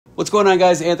What's going on,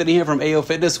 guys? Anthony here from AO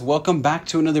Fitness. Welcome back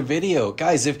to another video.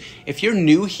 Guys, if you're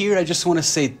new here, I just want to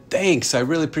say thanks. I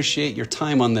really appreciate your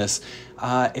time on this.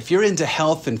 If you're into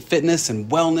health and fitness and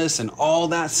wellness and all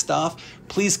that stuff,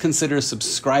 please consider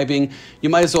subscribing. You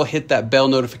might as well hit that bell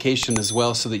notification as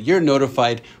well so that you're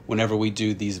notified whenever we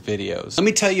do these videos. Let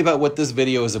me tell you about what this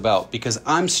video is about, because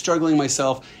I'm struggling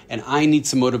myself and I need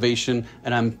some motivation,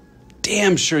 and I'm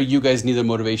damn sure you guys need the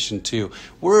motivation too.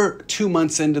 We're 2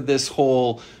 months into this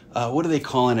whole what are they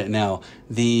calling it now?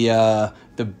 The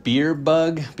beer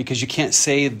bug, because you can't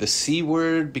say the C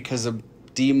word because of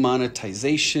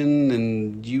demonetization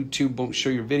and YouTube won't show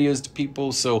your videos to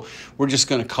people. So we're just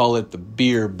going to call it the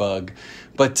beer bug.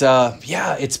 But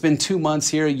yeah, it's been 2 months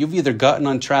here. You've either gotten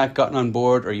on track, gotten on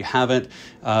board, or you haven't.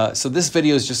 So this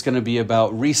video is just going to be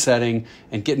about resetting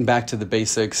and getting back to the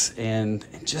basics and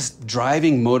just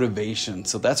driving motivation.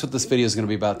 So that's what this video is going to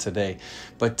be about today.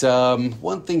 But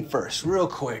one thing first, real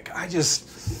quick, you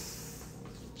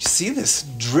see this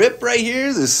drip right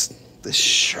here? This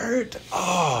shirt,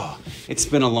 oh, it's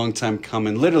been a long time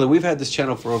coming. Literally, we've had this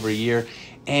channel for over a year,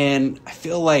 and I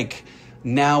feel like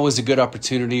now is a good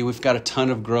opportunity. We've got a ton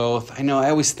of growth. I know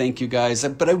I always thank you guys,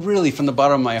 but I really, from the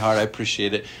bottom of my heart, I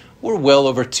appreciate it. We're well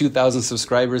over 2,000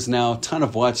 subscribers now, ton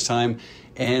of watch time,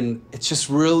 and it's just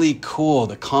really cool.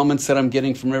 The comments that I'm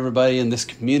getting from everybody in this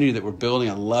community that we're building,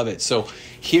 I love it. So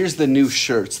here's the new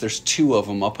shirts. There's 2 of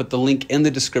them. I'll put the link in the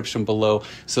description below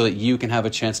so that you can have a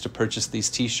chance to purchase these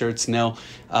t-shirts. Now,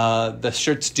 the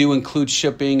shirts do include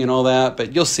shipping and all that,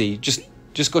 but you'll see.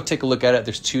 Just go take a look at it.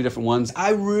 There's 2 different ones.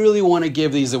 I really want to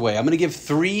give these away. I'm going to give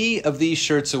 3 of these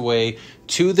shirts away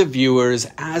to the viewers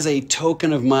as a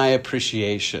token of my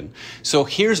appreciation. So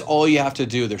here's all you have to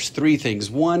do. There's 3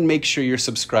 things. 1, make sure you're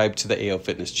subscribed to the AO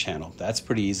Fitness channel. That's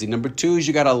pretty easy. Number 2 is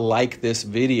you got to like this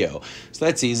video. So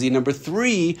that's easy. Number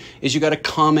 3 is you got to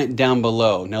comment down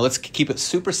below. Now let's keep it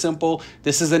super simple.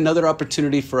 This is another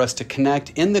opportunity for us to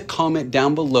connect. In the comment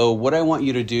down below, what I want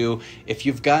you to do, if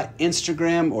you've got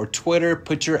Instagram or Twitter,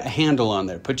 put your handle on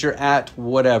there. Put your @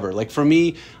 whatever. Like for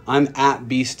me, I'm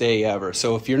 @BeastAever.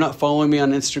 So if you're not following me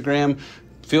on Instagram,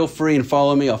 feel free and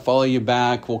follow me. I'll follow you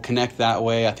back. We'll connect that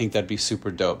way. I think that'd be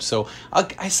super dope. So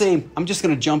I say I'm just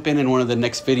going to jump in one of the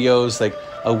next videos, like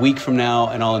a week from now,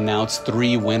 and I'll announce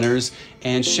 3 winners.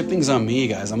 And shipping's on me,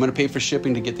 guys. I'm going to pay for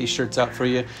shipping to get these shirts out for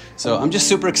you. So I'm just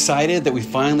super excited that we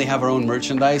finally have our own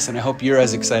merchandise, and I hope you're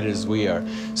as excited as we are.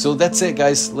 So that's it,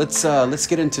 guys. Let's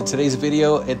get into today's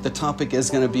video. The topic is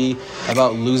going to be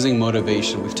about losing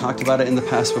motivation. We've talked about it in the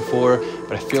past before,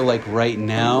 but I feel like right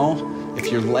now,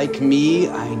 if you're like me,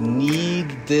 I need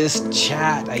this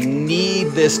chat. I need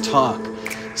this talk.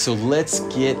 So let's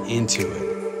get into it.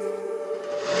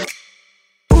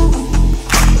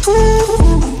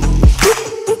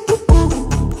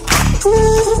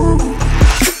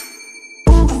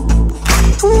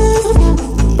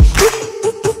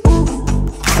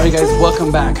 All right, guys,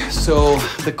 welcome back. So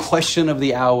the question of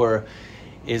the hour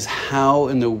is, how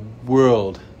in the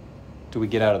world do we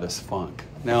get out of this funk?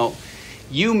 Now,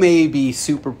 you may be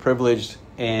super privileged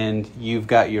and you've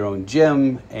got your own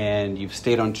gym and you've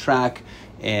stayed on track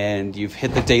and you've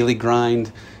hit the daily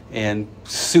grind, and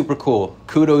super cool.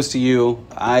 Kudos to you.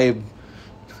 I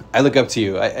look up to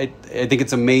you. I think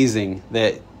it's amazing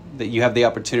that you have the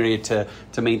opportunity to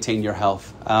maintain your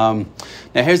health. Now,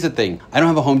 here's the thing. I don't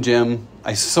have a home gym.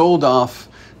 I sold off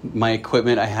my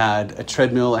equipment. I had a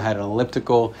treadmill, I had an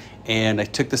elliptical, and I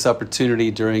took this opportunity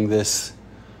during this,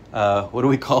 what do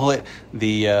we call it?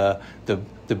 The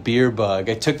beer bug.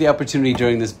 I took the opportunity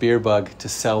during this beer bug to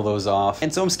sell those off.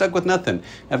 And so I'm stuck with nothing.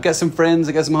 I've got some friends,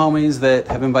 I got some homies that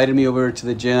have invited me over to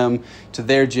the gym, to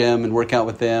their gym, and work out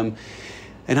with them.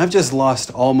 And I've just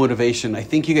lost all motivation. I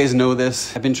think you guys know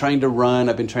this. I've been trying to run,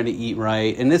 I've been trying to eat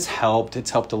right, and it's helped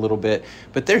a little bit,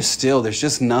 but there's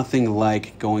just nothing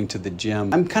like going to the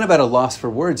gym. I'm kind of at a loss for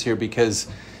words here, because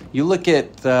you look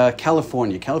at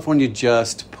California. California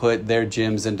just put their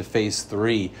gyms into phase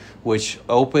 3, which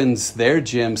opens their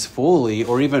gyms fully,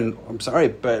 or even,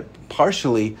 but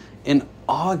partially in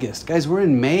August. Guys, we're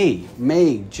in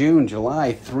May, June,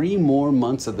 July, 3 more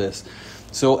months of this.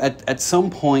 So at some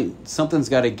point, something's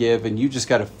got to give, and you just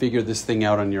got to figure this thing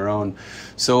out on your own.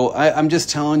 So I'm just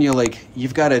telling you, like,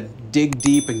 you've got to dig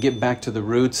deep and get back to the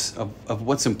roots of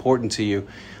what's important to you.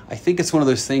 I think it's one of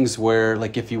those things where,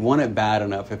 like, if you want it bad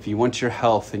enough, if you want your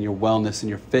health and your wellness and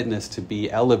your fitness to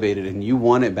be elevated and you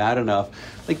want it bad enough,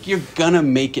 like, you're gonna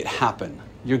make it happen.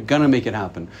 You're gonna make it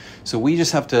happen. So we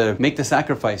just have to make the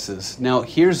sacrifices. Now,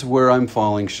 here's where I'm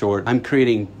falling short. I'm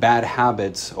creating bad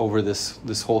habits over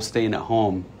this whole staying at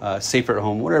home, safer at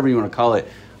home, whatever you want to call it.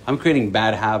 I'm creating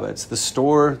bad habits. The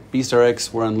store,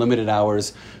 BeastRx, we're unlimited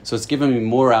hours, so it's giving me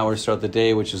more hours throughout the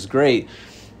day, which is great.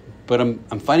 But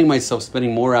I'm finding myself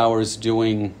spending more hours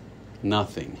doing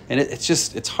nothing. And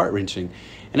it's heart-wrenching.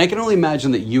 And I can only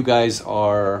imagine that you guys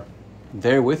are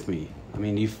there with me. I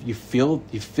mean, you feel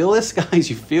this, guys?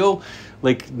 You feel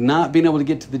like not being able to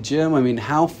get to the gym? I mean,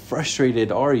 how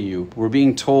frustrated are you? We're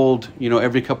being told,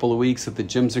 every couple of weeks that the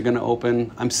gyms are going to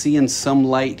open. I'm seeing some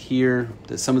light here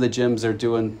that some of the gyms are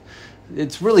doing.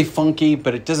 It's really funky,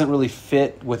 but it doesn't really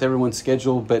fit with everyone's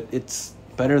schedule, but it's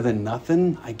better than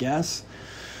nothing, I guess.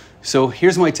 So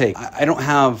here's my take. I don't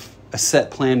have a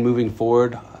set plan moving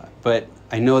forward, but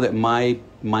I know that my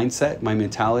mindset, my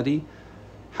mentality,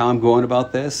 how I'm going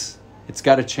about this, it's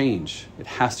got to change. It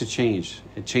has to change.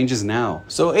 It changes now.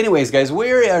 So anyways, guys,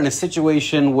 we're in a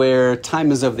situation where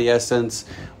time is of the essence.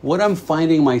 What I'm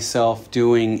finding myself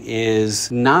doing is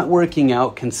not working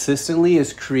out consistently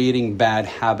is creating bad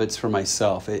habits for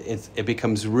myself. It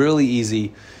becomes really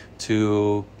easy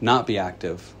to not be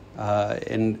active.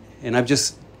 And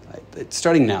it's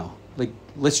starting now. Like,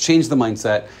 let's change the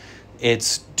mindset.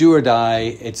 It's do or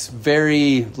die. It's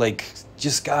very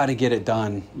just got to get it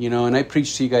done, and I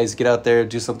preach to you guys, get out there,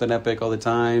 do something epic all the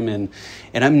time. And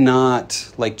I'm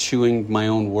not chewing my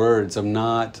own words. I'm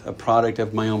not a product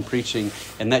of my own preaching,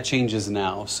 and that changes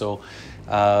now. So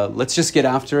let's just get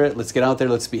after it. Let's get out there.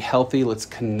 Let's be healthy. Let's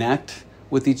connect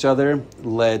with each other.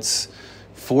 Let's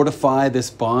fortify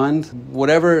this bond.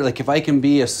 Whatever, if I can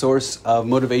be a source of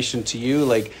motivation to you,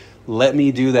 let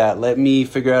me do that. Let me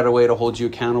figure out a way to hold you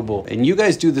accountable. And you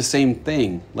guys do the same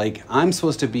thing. I'm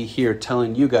supposed to be here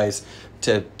telling you guys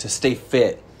to stay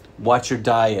fit, watch your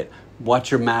diet, watch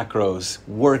your macros,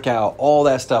 work out, all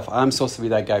that stuff. I'm supposed to be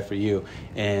that guy for you.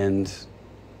 And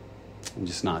I'm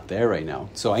just not there right now.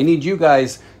 So I need you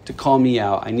guys to call me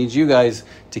out. I need you guys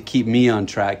to keep me on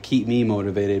track, keep me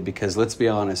motivated, because let's be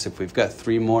honest, if we've got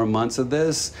 3 more months of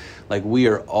this, we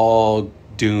are all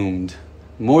doomed.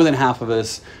 More than half of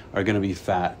us are going to be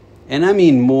fat. And I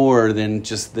mean more than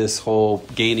just this whole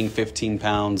gaining 15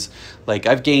 pounds.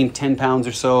 I've gained 10 pounds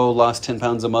or so, lost 10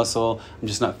 pounds of muscle. I'm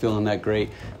just not feeling that great.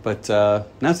 But now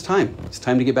it's time. It's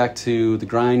time to get back to the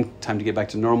grind, time to get back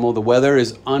to normal. The weather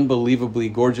is unbelievably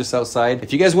gorgeous outside.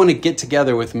 If you guys want to get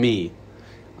together with me,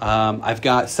 I've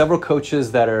got several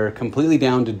coaches that are completely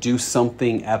down to do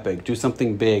something epic, do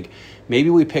something big.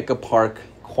 Maybe we pick a park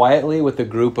quietly with a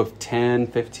group of 10,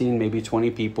 15, maybe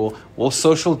 20 people. We'll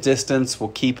social distance. We'll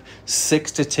keep 6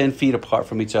 to 10 feet apart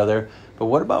from each other. But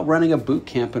what about running a boot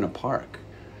camp in a park?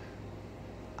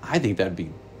 I think that'd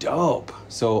be dope.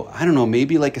 So I don't know,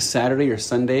 maybe a Saturday or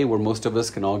Sunday where most of us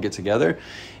can all get together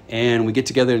and we get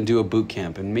together and do a boot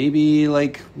camp. And maybe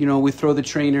we throw the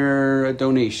trainer a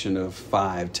donation of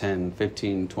 5, 10,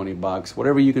 15, 20 bucks,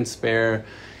 whatever you can spare,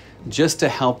 just to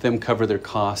help them cover their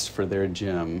cost for their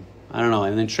gym. I don't know.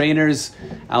 And then trainers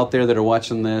out there that are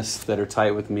watching this, that are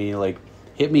tight with me,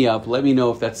 hit me up. Let me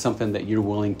know if that's something that you're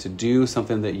willing to do,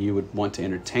 something that you would want to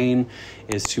entertain,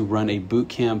 is to run a boot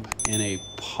camp in a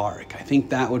park. I think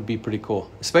that would be pretty cool,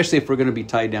 especially if we're going to be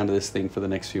tied down to this thing for the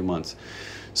next few months.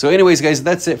 So anyways, guys,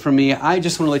 that's it for me. I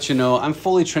just want to let you know I'm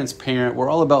fully transparent. We're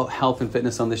all about health and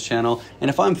fitness on this channel. And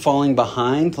if I'm falling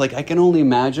behind, I can only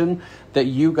imagine that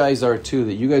you guys are too,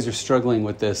 that you guys are struggling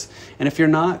with this. And if you're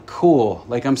not, cool.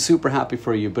 I'm super happy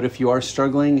for you. But if you are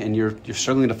struggling and you're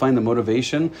struggling to find the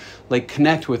motivation,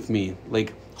 connect with me.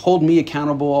 Hold me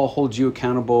accountable. I'll hold you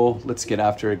accountable. Let's get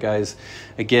after it, guys.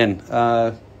 Again,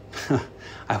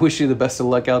 I wish you the best of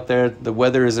luck out there. The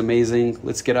weather is amazing.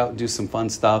 Let's get out and do some fun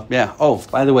stuff. Yeah. Oh,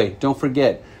 by the way, don't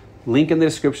forget, link in the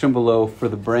description below for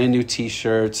the brand new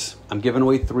t-shirts. I'm giving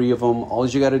away 3 of them. All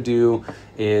you got to do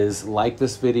is like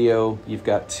this video. You've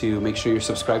got to make sure you're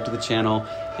subscribed to the channel.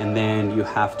 And then you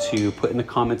have to put in the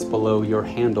comments below your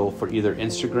handle for either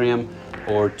Instagram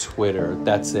or Twitter.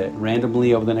 That's it.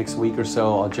 Randomly over the next week or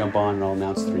so, I'll jump on and I'll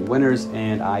announce 3 winners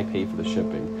and I pay for the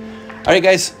shipping. All right,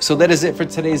 guys, so that is it for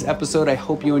today's episode. I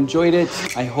hope you enjoyed it.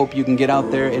 I hope you can get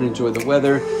out there and enjoy the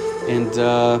weather. And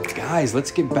guys, let's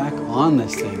get back on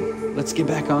this thing. Let's get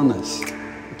back on this.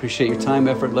 Appreciate your time,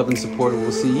 effort, love, and support.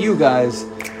 We'll see you guys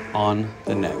on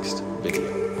the next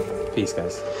video. Peace,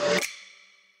 guys.